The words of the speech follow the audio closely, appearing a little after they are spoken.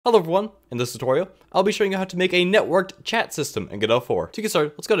Hello everyone, in this tutorial, I'll be showing you how to make a networked chat system in Godot 4. To get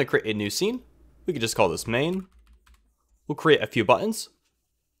started, let's go ahead and create a new scene. We can just call this main. We'll create a few buttons.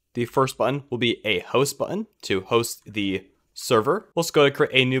 The first button will be a host button to host the server. Let's go ahead and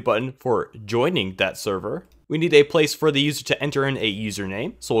create a new button for joining that server. We need a place for the user to enter in a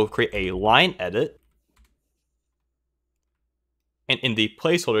username, so we'll create a line edit. And in the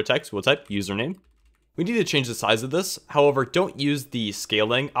placeholder text, we'll type username. We need to change the size of this, however, don't use the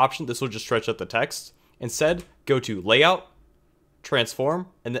scaling option, this will just stretch out the text. Instead, go to Layout, Transform,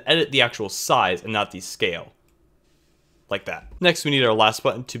 and then edit the actual size and not the scale. Like that. Next, we need our last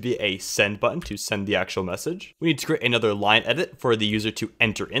button to be a send button to send the actual message. We need to create another line edit for the user to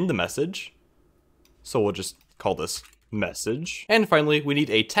enter in the message. So we'll just call this message. And finally, we need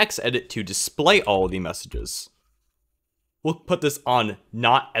a text edit to display all of the messages. We'll put this on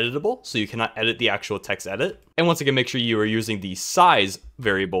not editable, so you cannot edit the actual text edit. And once again, make sure you are using the size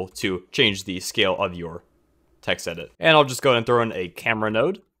variable to change the scale of your text edit. And I'll just go ahead and throw in a camera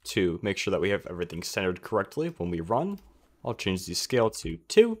node to make sure that we have everything centered correctly when we run. I'll change the scale to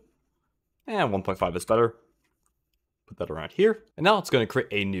 2, and 1.5 is better. Put that around here. And now it's going to create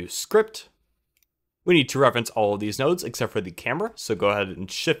a new script. We need to reference all of these nodes except for the camera, so go ahead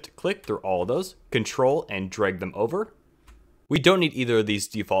and shift click through all of those, control and drag them over. We don't need either of these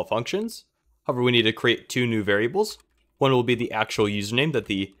default functions. However, we need to create two new variables. One will be the actual username that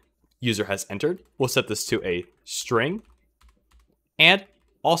the user has entered. We'll set this to a string and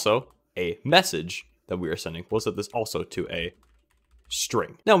also a message that we are sending. We'll set this also to a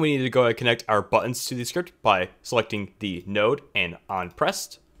string. Now we need to go ahead and connect our buttons to the script by selecting the node and on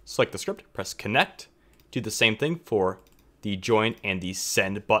pressed. Select the script, press connect. Do the same thing for the join and the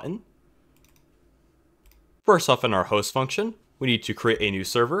send button. First off, in our host function, we need to create a new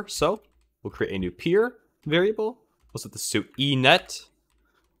server. So we'll create a new peer variable. We'll set this to enet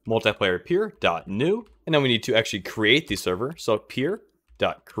multiplayer peer.new. And then we need to actually create the server. So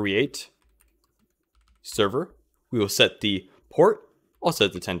peer.create server. We will set the port. I'll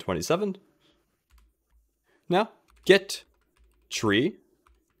set it to 1027. Now get tree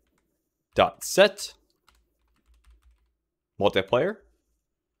dot set multiplayer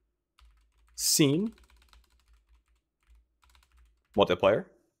scene multiplayer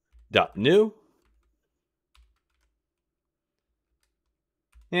dot new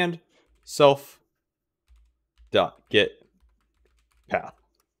and self dot get path.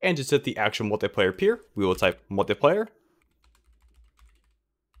 And to set the actual multiplayer peer, we will type multiplayer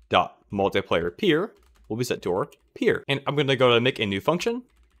dot multiplayer peer will be set to our peer. And I'm going to go to make a new function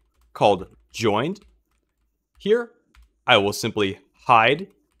called joined. Here I will simply hide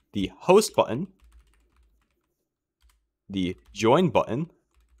the host button, the join button,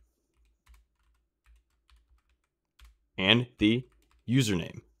 and the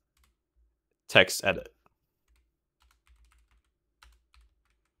username text edit.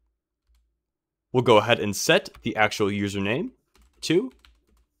 We'll go ahead and set the actual username to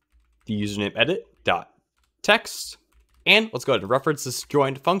the username edit dot text, and let's go ahead and reference this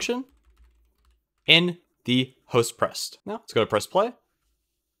joined function in the host pressed. Now let's go to press play.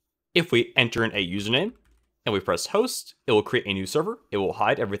 If we enter in a username and we press host, it will create a new server. It will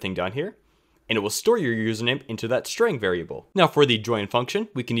hide everything down here, and it will store your username into that string variable. Now for the join function,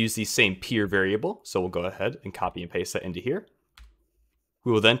 we can use the same peer variable. So we'll go ahead and copy and paste that into here.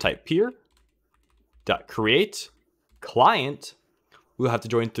 We will then type peer.create client. We'll have to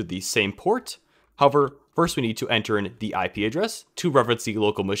join through the same port. However, first we need to enter in the IP address. To reference the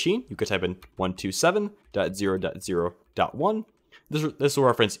local machine, you could type in 127.0.0.1. This will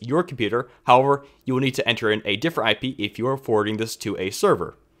reference your computer. However, you will need to enter in a different IP if you are forwarding this to a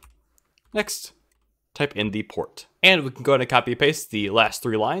server. Next, type in the port. And we can go ahead and copy and paste the last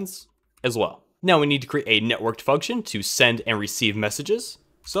 3 lines as well. Now we need to create a networked function to send and receive messages.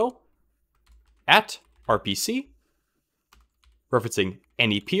 So, at RPC, referencing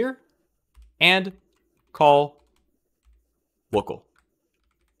any peer, and call local.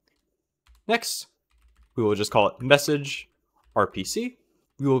 Next, we will just call it message RPC.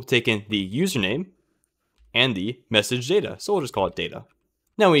 We will take in the username and the message data. So we'll just call it data.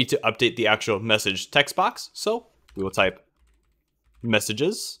 Now we need to update the actual message text box. So we will type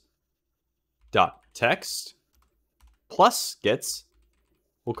messages.text plus gets,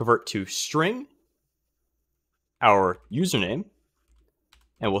 we'll convert to string our username,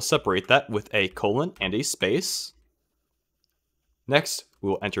 and we'll separate that with a colon and a space. Next, we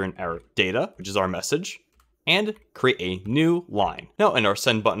will enter in our data, which is our message, and create a new line. Now in our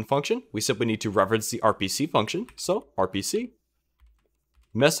send button function, we simply need to reference the RPC function. So RPC,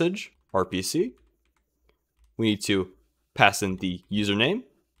 message RPC. We need to pass in the username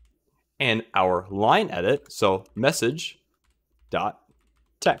and our line edit, so message dot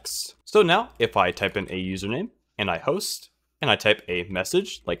text. So now if I type in a username and I host and I type a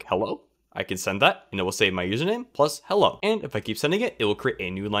message like hello, I can send that and it will say my username plus hello. And if I keep sending it, it will create a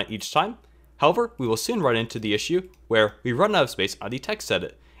new line each time. However, we will soon run into the issue where we run out of space on the text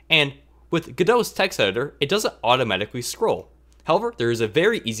edit. And with Godot's text editor, it doesn't automatically scroll. However, there is a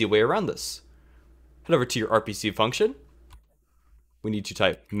very easy way around this. Head over to your RPC function. We need to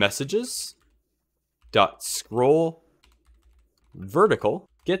type messages dot scroll vertical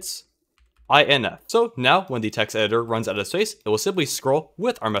gets INF. So now when the text editor runs out of space, it will simply scroll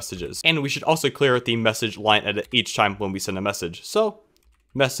with our messages. And we should also clear the message line edit each time when we send a message. So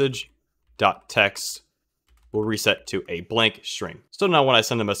message.text will reset to a blank string. So now when I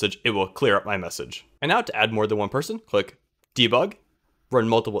send a message, it will clear up my message. And now to add more than one person, click debug, run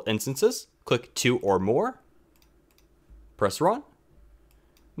multiple instances, click 2 or more, press run.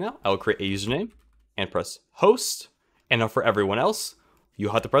 Now I will create a username and press host. And now for everyone else, you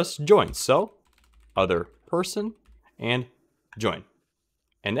have to press join. So other person and join.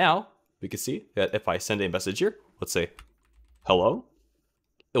 And now we can see that if I send a message here, let's say hello,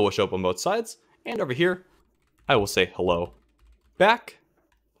 it will show up on both sides. And over here, I will say hello back.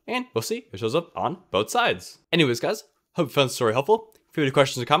 And we'll see it shows up on both sides. Anyways, guys, hope you found the story helpful. If you have any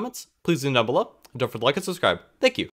questions or comments, please leave them down below. And don't forget to like and subscribe. Thank you.